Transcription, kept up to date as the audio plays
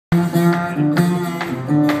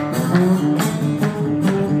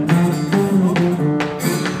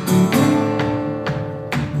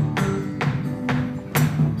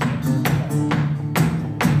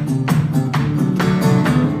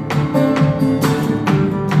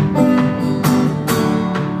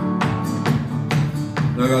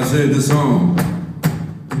said this song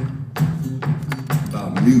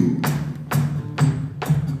about mule.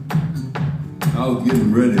 I was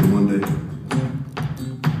getting ready one day,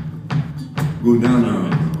 go down the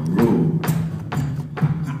road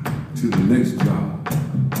to the next job.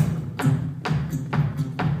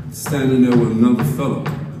 Standing there with another fellow,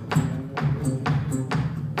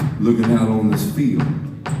 looking out on this field.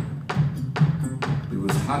 It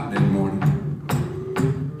was hot that morning.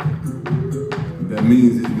 That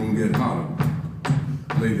means it's gonna get hotter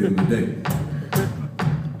later in the day.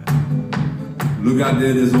 Look out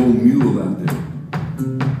there, there's old mule out there,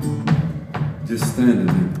 just standing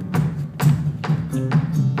there.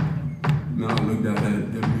 Now I looked out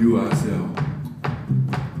at that mule, I said, oh,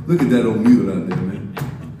 look at that old mule out there, man.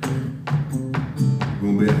 It's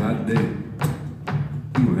gonna be a hot day.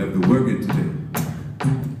 You're gonna have to work it today.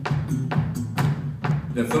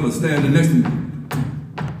 That fella standing next to me,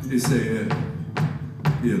 he said,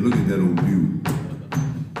 yeah, look at that old mule.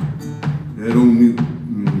 That old mule.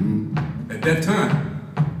 At that time,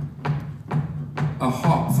 a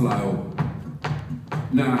hawk fly over.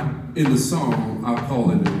 Now, in the song, I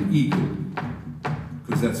call it an eagle,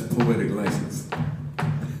 because that's a poetic license.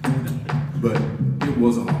 But it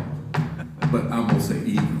was a hawk. But I'm gonna say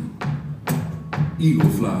eagle. Eagle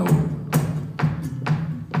fly over.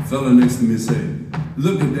 The fella next to me said,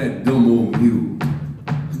 look at that dumb old mule.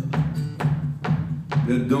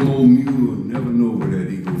 That dumb old mule will never know where that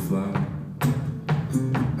eagle flies.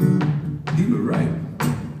 He was right.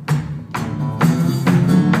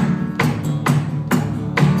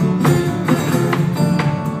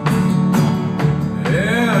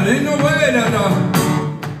 Yeah, there ain't no way that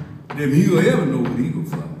the mule ever know where the eagle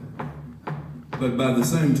flies. But by the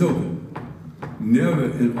same token, never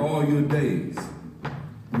in all your days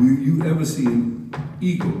will you ever see an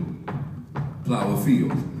eagle plow a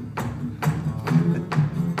field.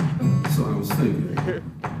 So I was thinking,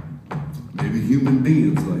 maybe human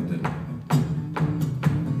beings like that.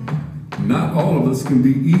 Not all of us can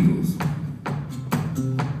be eagles.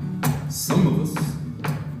 Some of us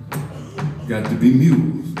got to be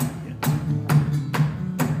mules.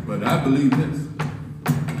 But I believe this.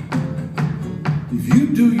 If you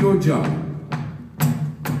do your job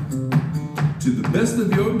to the best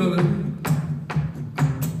of your ability,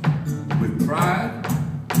 with pride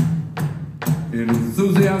and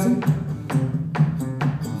enthusiasm,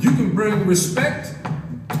 you can bring respect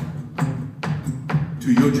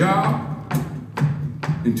to your job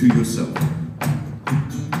and to yourself.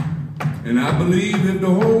 And I believe if the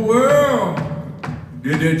whole world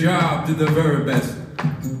did their job to the very best,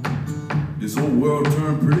 this whole world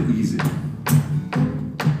turned pretty easy.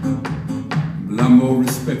 But I'm more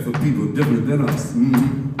respect for people different than us.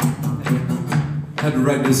 I had to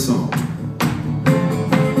write this song.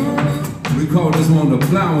 We call this one the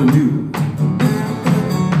Plowing Mule.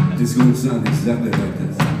 It's going to sound exactly like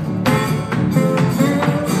this.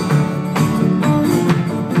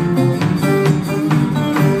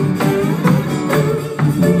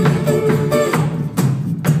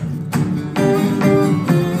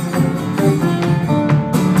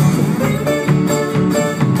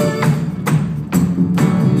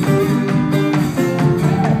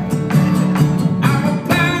 I'm a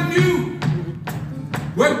plowing mule,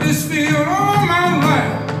 work this field all my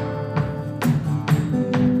life.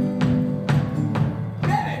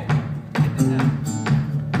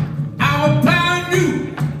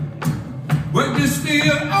 Work this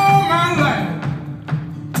field all my life.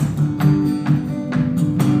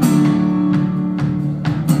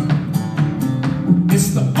 It's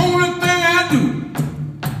the only thing I do.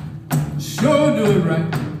 Sure do it right.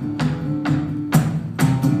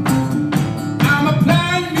 I'm a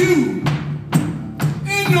plowing mule.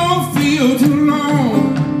 Ain't no field too long.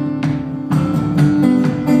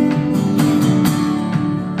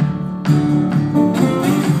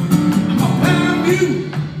 I'm a plowing mule.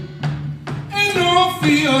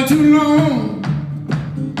 Feel too long.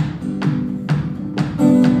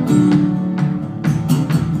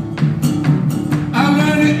 I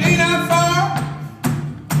learned it ain't that far.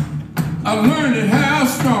 I learned it how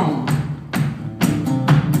strong.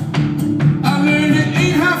 I learned it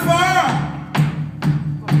ain't how far.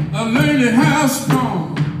 I learned it how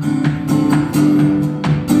strong.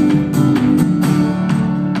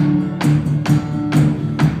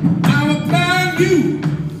 I'm a plowing mule.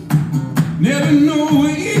 Never know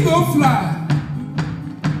where eagle fly.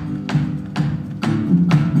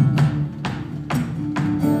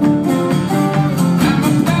 I'm a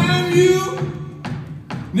plowing mule.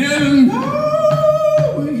 Never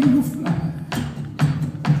know where eagle fly.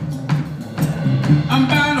 I'm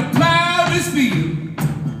bound to plow this field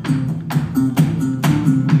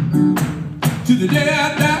day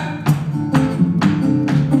I die,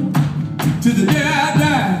 to the day I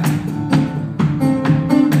die.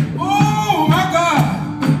 Oh my God,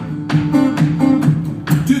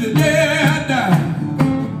 to the day I die.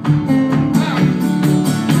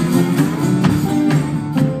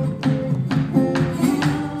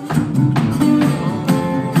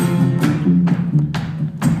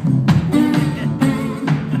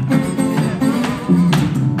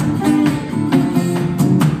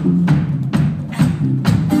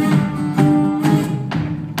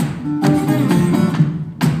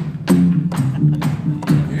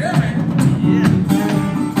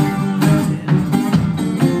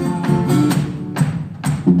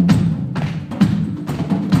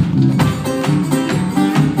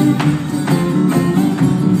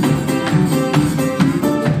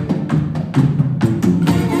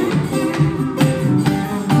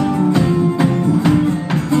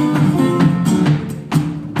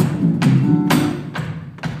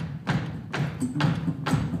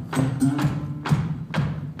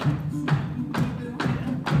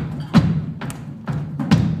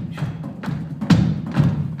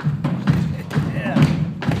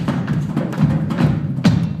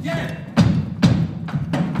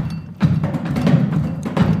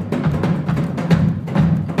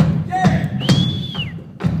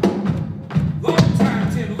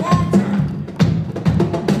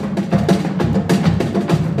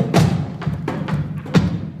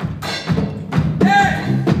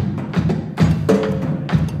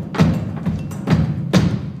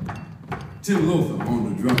 Tim Lothar on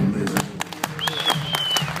the drum, ladies.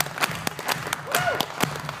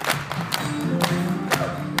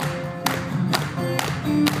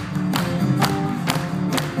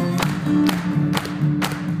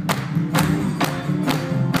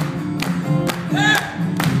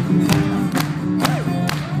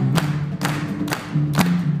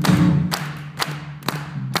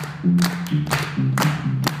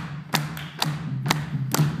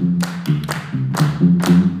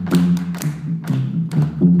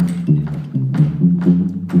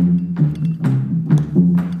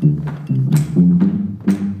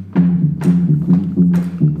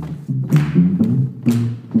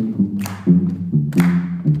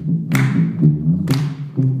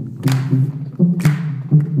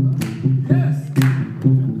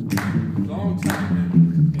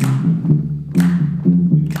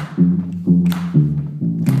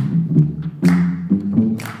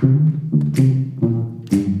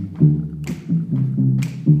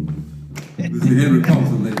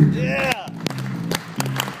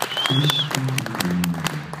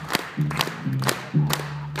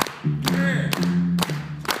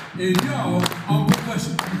 And y'all on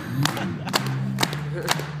percussion.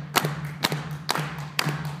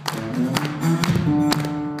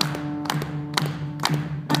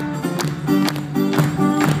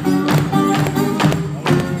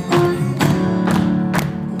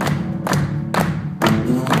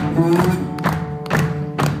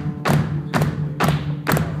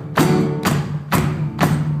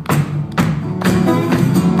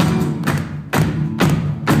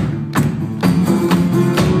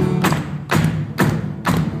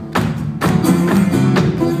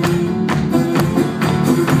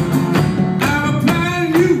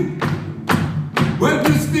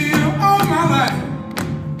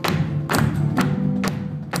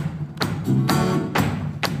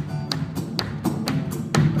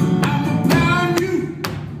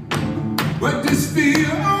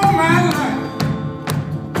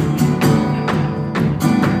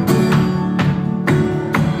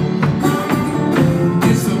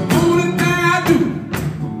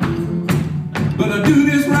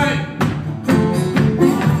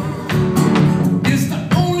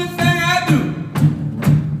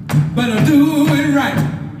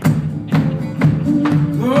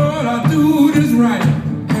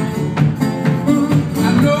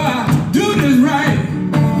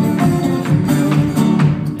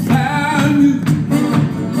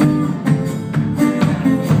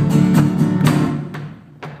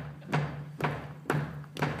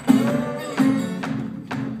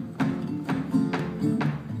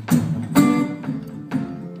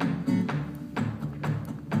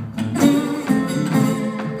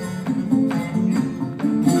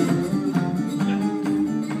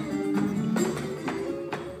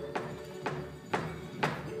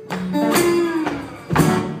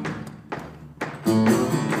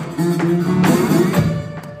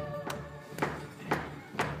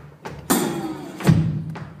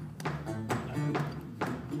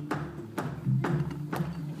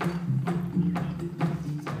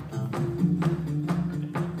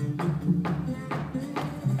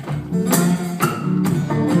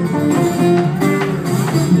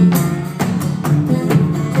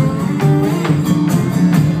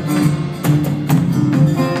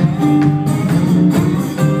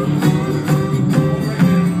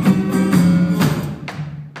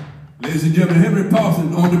 Dirty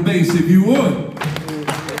Parson on the bass, if you would.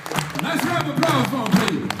 Nice round of applause for him,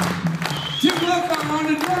 please. Jim Lothar on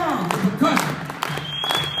the drums, the percussion.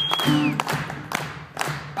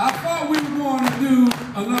 I thought we were going to do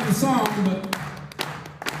another song, but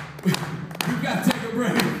we got to take a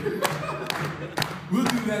break. We'll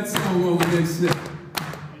do that song on the next set.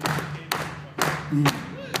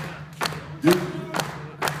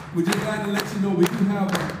 We'd just like to let you know we do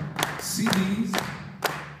have CDs.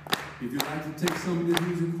 If you'd like to take some of this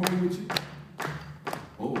music home with you.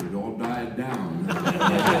 Oh, it all died down.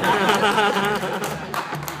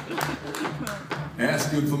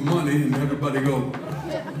 Asking for money and everybody go.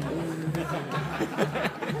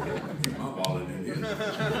 Keep my wallet in here.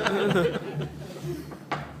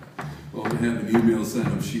 Well, we have an email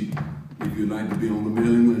sign-up sheet. If you'd like to be on the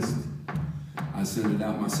mailing list, I send it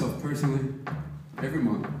out myself personally every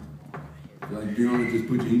month. If you'd like to be on it, just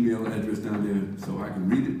put your email address down there so I can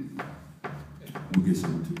read it. We'll get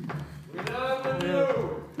something to you. We love the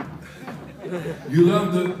mule. You love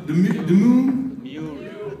the moon? Mule.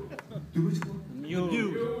 The which one? Mule.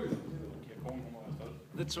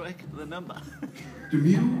 The track, the number. The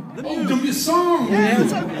mule? The Oh, mule. the song! Yeah, I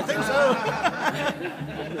think so.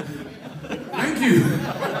 Thank you.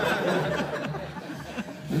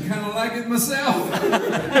 I kind of like it myself.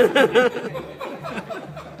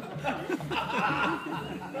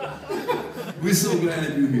 We're so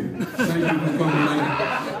glad you're here. Thank you for coming out.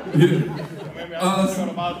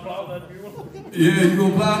 Yeah, you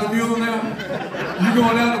gonna plow the mule now? You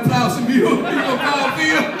going out to plow some mule? You gonna plow a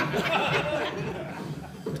field?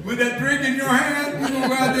 With that drink in your hand, you gonna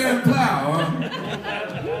go out there and plow, huh?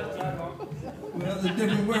 Well, it's a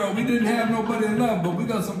different world. We didn't have nobody in love, but we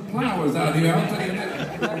got some plowers out here, I'll tell you that.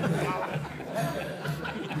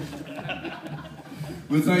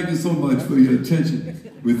 Well, thank you so much for your attention.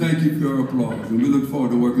 We thank you for your applause, and we look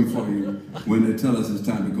forward to working for you when they tell us it's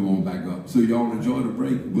time to come on back up. So y'all enjoy the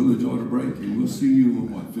break. We'll enjoy the break, and we'll see you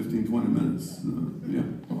in, what, 15, 20 minutes? Yeah.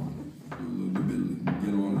 A little bit.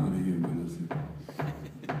 Get on out of here with us.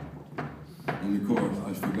 And of course,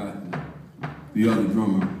 I forgot the other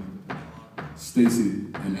drummer, Stacy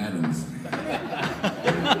and Adams.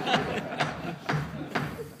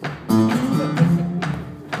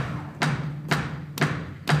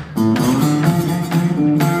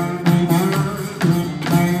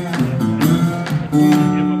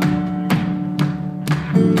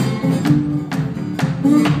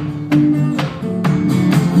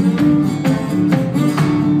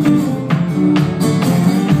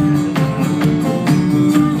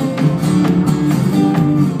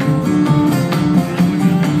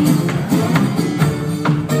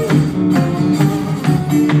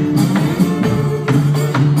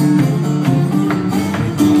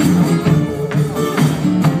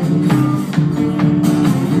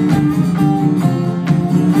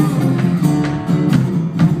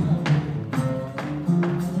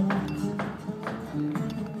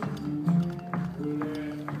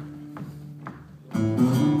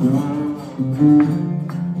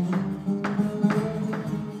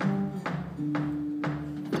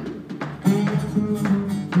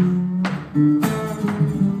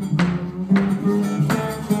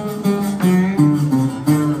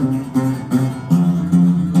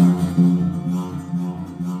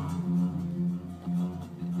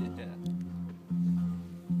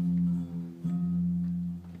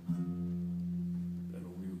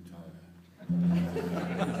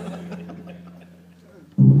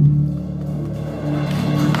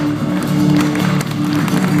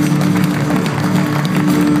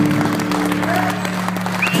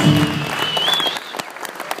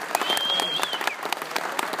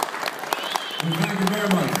 Thank you